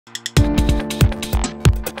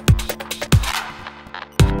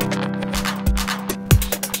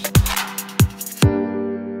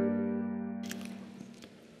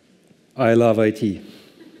I love IT.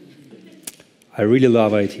 I really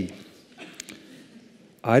love IT.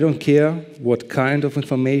 I don't care what kind of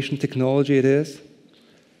information technology it is,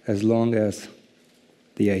 as long as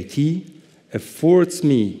the IT affords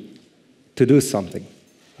me to do something.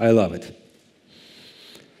 I love it.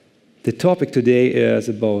 The topic today is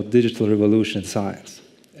about digital revolution in science.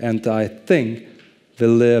 And I think we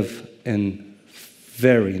live in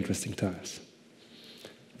very interesting times.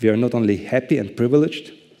 We are not only happy and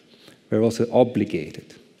privileged, we're also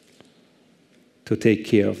obligated to take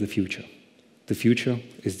care of the future. The future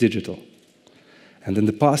is digital. And in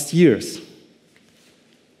the past years,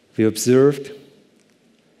 we observed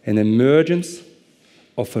an emergence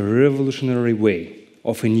of a revolutionary way,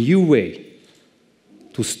 of a new way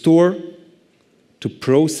to store, to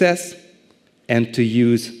process, and to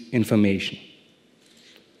use information.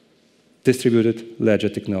 Distributed ledger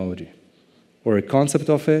technology, or a concept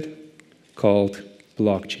of it called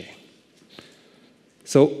blockchain.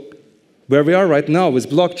 So where we are right now with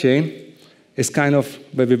blockchain is kind of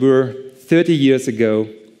where we were 30 years ago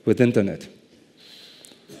with internet.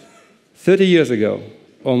 30 years ago,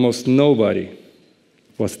 almost nobody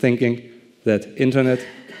was thinking that internet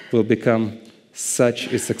will become such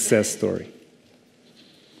a success story.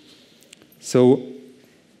 So,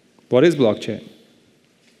 what is blockchain?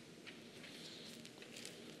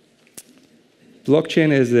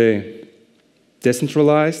 Blockchain is a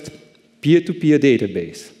decentralized peer-to-peer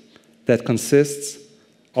database that consists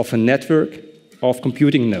of a network of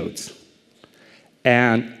computing nodes.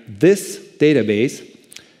 And this database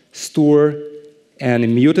stores an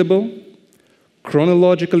immutable,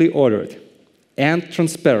 chronologically ordered, and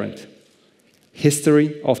transparent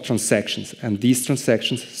history of transactions. And these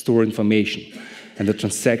transactions store information. And the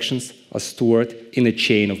transactions are stored in a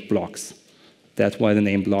chain of blocks. That's why the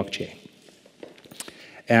name blockchain.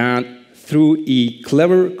 And through a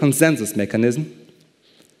clever consensus mechanism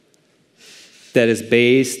that is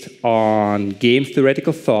based on game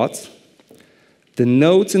theoretical thoughts, the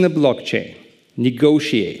nodes in the blockchain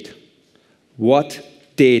negotiate what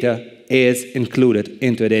data is included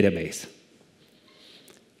into a database.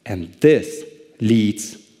 And this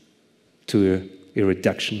leads to a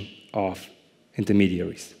reduction of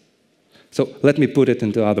intermediaries. So let me put it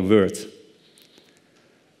into other words.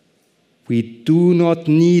 We do not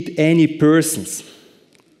need any persons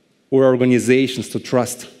or organizations to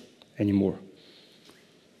trust anymore.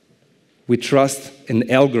 We trust in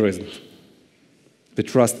algorithms. We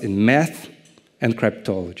trust in math and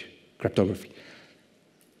cryptography.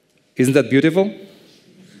 Isn't that beautiful?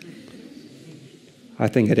 I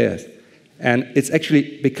think it is. And it's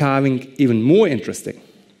actually becoming even more interesting.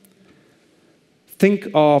 Think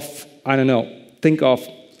of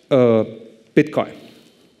Bitcoin.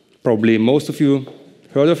 Probably most of you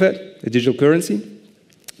heard of it, a digital currency.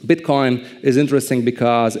 Bitcoin is interesting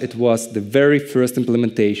because it was the very first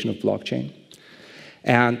implementation of blockchain.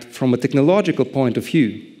 And from a technological point of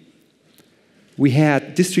view, we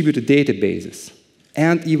had distributed databases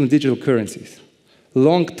and even digital currencies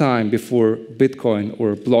long time before Bitcoin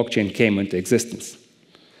or blockchain came into existence.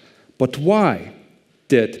 But why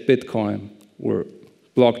did Bitcoin or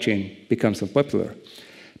blockchain become so popular?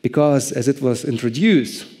 Because as it was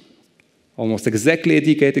introduced almost exactly a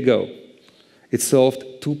decade ago, it solved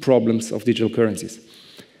two problems of digital currencies.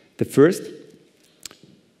 The first,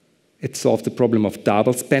 it solved the problem of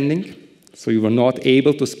double spending. So you were not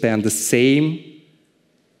able to spend the same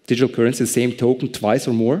digital currency, the same token, twice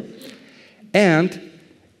or more. And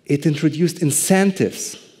it introduced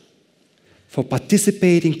incentives for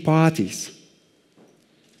participating parties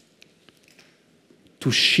to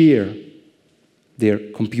share their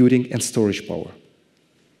computing and storage power.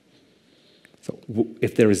 So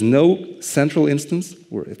if there is no central instance,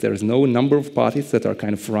 or if there is no number of parties that are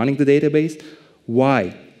kind of running the database,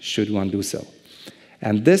 why should one do so?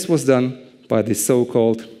 And this was done by the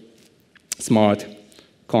so-called smart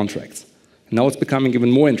contracts. Now it's becoming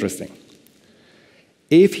even more interesting.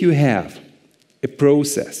 If you have a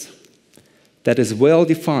process that is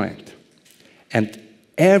well-defined and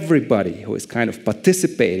everybody who is kind of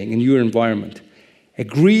participating in your environment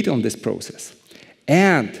agreed on this process,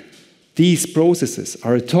 and these processes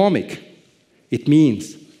are atomic, it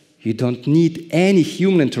means you don't need any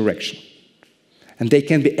human interaction. And they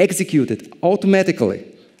can be executed automatically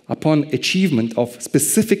upon achievement of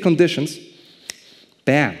specific conditions.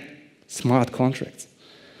 Bam, smart contracts.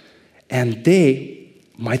 And they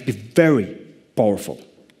might be very powerful.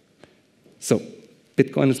 So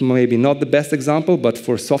Bitcoin is maybe not the best example, but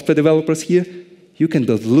for software developers here, you can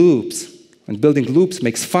build loops. And building loops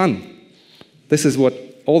makes fun. This is what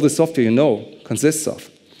all the software you know consists of.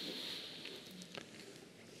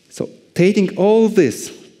 So taking all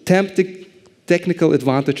these tempting technical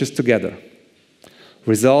advantages together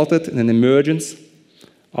resulted in an emergence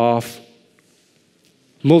of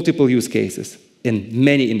multiple use cases in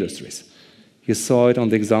many industries. You saw it on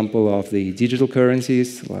the example of the digital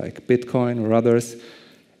currencies like Bitcoin or others,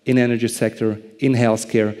 in energy sector, in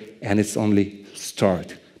healthcare, and it's only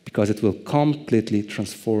start because it will completely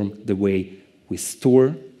transform the way we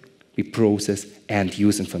store, we process, and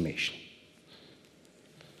use information.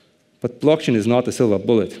 But blockchain is not a silver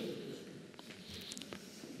bullet.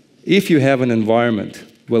 If you have an environment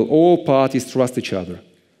where all parties trust each other,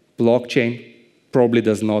 blockchain probably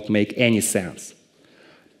does not make any sense.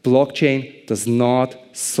 Blockchain does not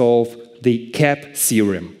solve the CAP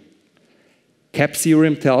theorem. CAP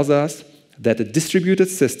theorem tells us that a distributed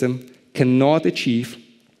system cannot achieve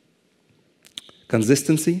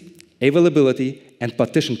consistency, availability, and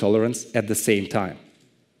partition tolerance at the same time.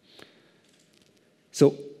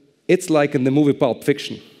 So it's like in the movie Pulp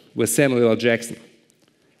Fiction with Samuel L. Jackson.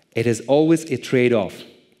 It is always a trade-off.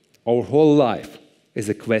 Our whole life is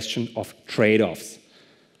a question of trade-offs.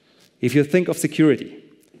 If you think of security,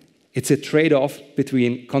 it's a trade-off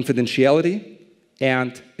between confidentiality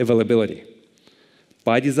and availability.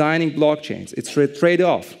 By designing blockchains, it's a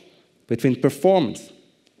trade-off between performance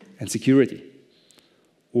and security,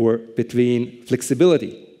 or between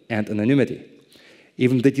flexibility and anonymity.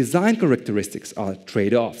 Even the design characteristics are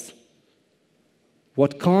trade-offs.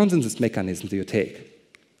 What consensus mechanism do you take?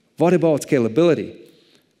 What about scalability?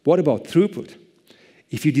 What about throughput?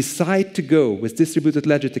 If you decide to go with distributed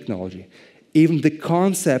ledger technology, even the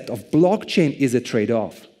concept of blockchain is a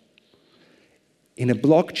trade-off. In a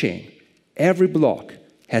blockchain, every block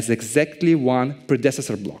has exactly one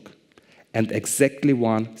predecessor block and exactly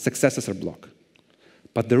one successor block.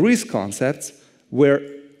 But there is concepts where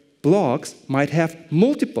blocks might have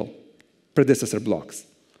multiple predecessor blocks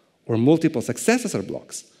or multiple successor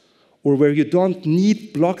blocks, or where you don't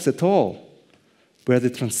need blocks at all, where the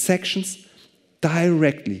transactions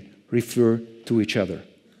directly refer to each other.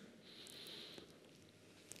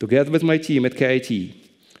 Together with my team at KIT,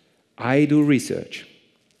 I do research.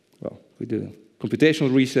 Well, we do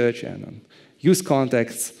computational research and use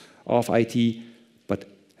contexts of IT, but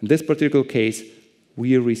in this particular case,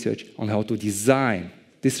 we research on how to design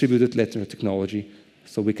distributed ledger technology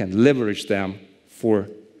so we can leverage them for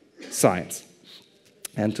science.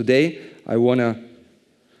 And today, I want to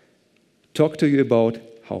talk to you about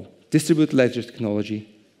how distributed ledger technology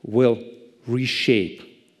will reshape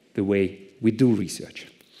the way we do research.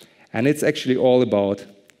 And it's actually all about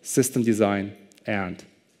system design and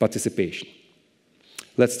participation.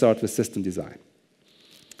 Let's start with system design.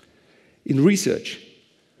 In research,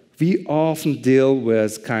 we often deal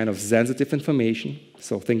with kind of sensitive information.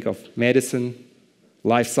 So think of medicine,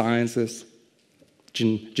 life sciences,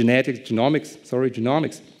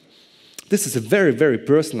 genomics. This is a very, very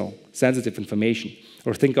personal, sensitive information.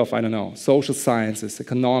 Or think of, I don't know, social sciences,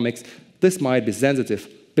 economics. This might be sensitive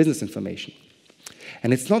business information.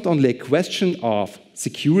 And it's not only a question of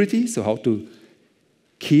security, so how to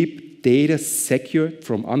keep data secure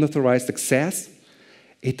from unauthorized access.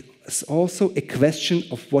 It is also a question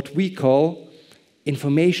of what we call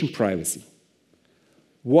information privacy.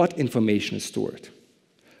 What information is stored?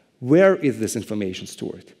 Where is this information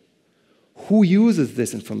stored? Who uses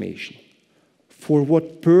this information? For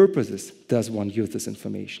what purposes does one use this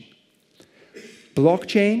information?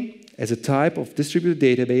 Blockchain, as a type of distributed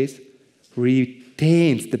database,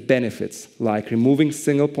 retains the benefits like removing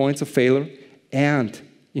single points of failure and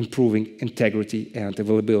improving integrity and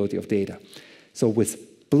availability of data. So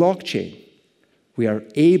with blockchain, we are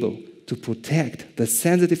able to protect the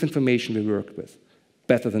sensitive information we work with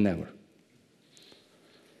better than ever.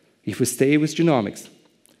 If we stay with genomics,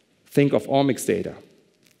 think of omics data.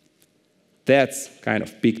 That's kind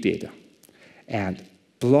of big data. And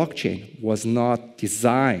blockchain was not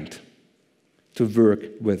designed to work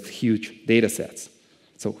with huge data sets.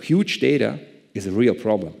 So huge data is a real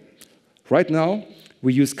problem. Right now,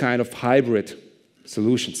 we use kind of hybrid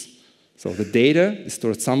solutions. So the data is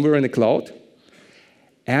stored somewhere in the cloud,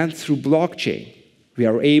 and through blockchain, we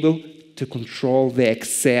are able to control the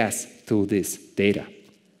access to this data.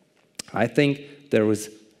 I think there is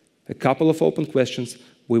a couple of open questions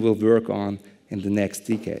we will work on in the next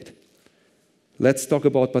decade. Let's talk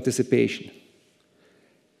about participation.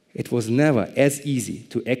 It was never as easy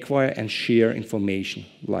to acquire and share information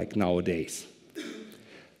like nowadays.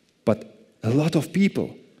 But a lot of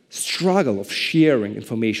people struggle of sharing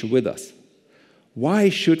information with us. Why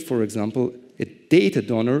should, for example, a data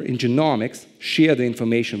donor in genomics share the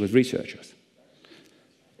information with researchers?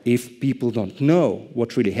 If people don't know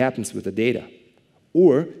what really happens with the data,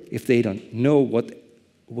 or if they don't know what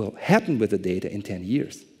will happen with the data in 10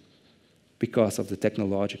 years because of the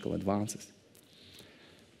technological advances.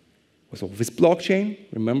 So with blockchain,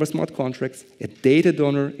 remember smart contracts, a data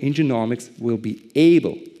donor in genomics will be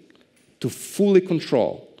able to fully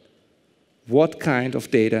control what kind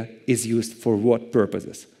of data is used for what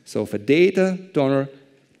purposes. So if a data donor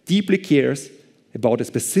deeply cares about a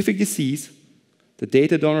specific disease, the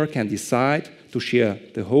data donor can decide to share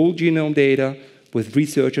the whole genome data with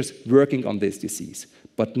researchers working on this disease,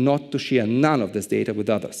 but not to share none of this data with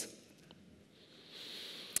others.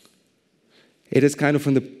 It is kind of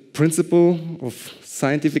in the principle of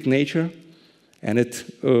scientific nature, and it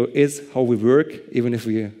is how we work, even if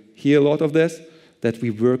we hear a lot of this, that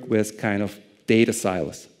we work with kind of data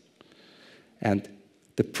silos. And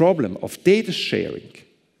the problem of data sharing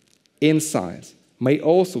in science may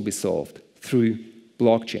also be solved through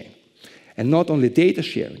blockchain. And not only data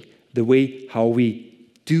sharing, the way how we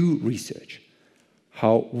do research,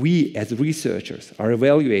 how we as researchers are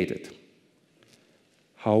evaluated,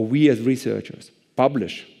 how we as researchers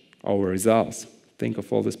publish our results. Think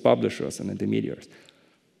of all these publishers and intermediaries.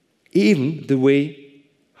 Even the way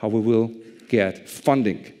how we will get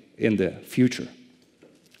funding in the future.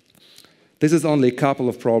 This is only a couple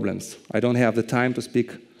of problems. I don't have the time to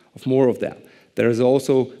speak of more of them. There is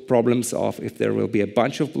also problems of if there will be a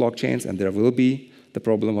bunch of blockchains, and there will be the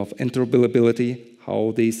problem of interoperability,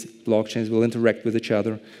 how these blockchains will interact with each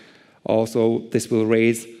other. Also, this will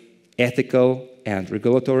raise ethical and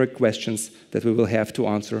regulatory questions that we will have to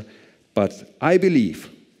answer. But I believe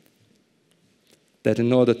that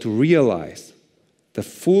in order to realize the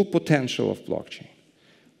full potential of blockchain,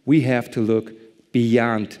 we have to look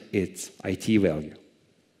beyond its IT value.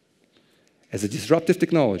 As a disruptive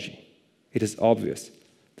technology, it is obvious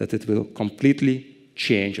that it will completely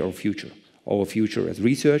change our future as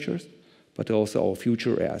researchers, but also our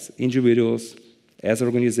future as individuals, as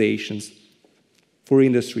organizations, for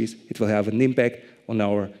industries. It will have an impact on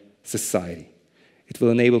our society. It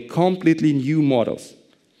will enable completely new models.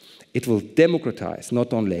 It will democratize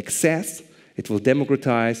not only access, it will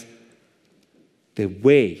democratize the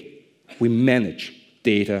way we manage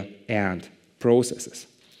data and processes.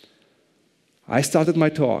 I started my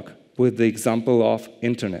talk with the example of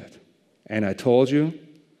internet, and I told you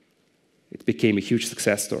it became a huge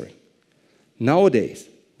success story. Nowadays,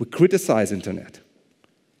 we criticize internet,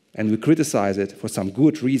 and we criticize it for some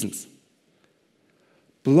good reasons.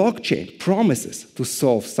 Blockchain promises to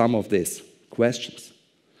solve some of these questions,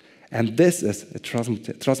 and this is a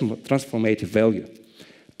transformative value.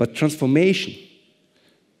 But transformation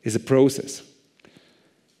is a process,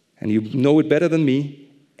 and you know it better than me.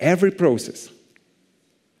 Every process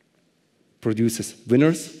produces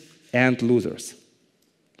winners and losers.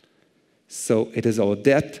 So it is our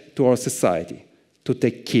debt to our society to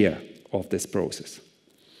take care of this process.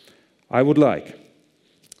 I would like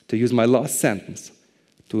to use my last sentence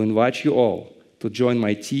to invite you all to join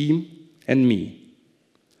my team and me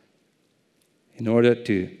in order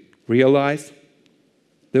to realize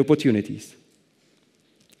the opportunities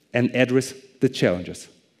and address the challenges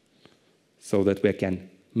so that we can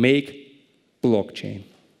make blockchain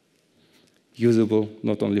usable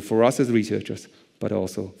not only for us as researchers, but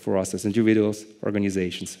also for us as individuals,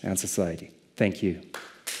 organizations, and society. Thank you.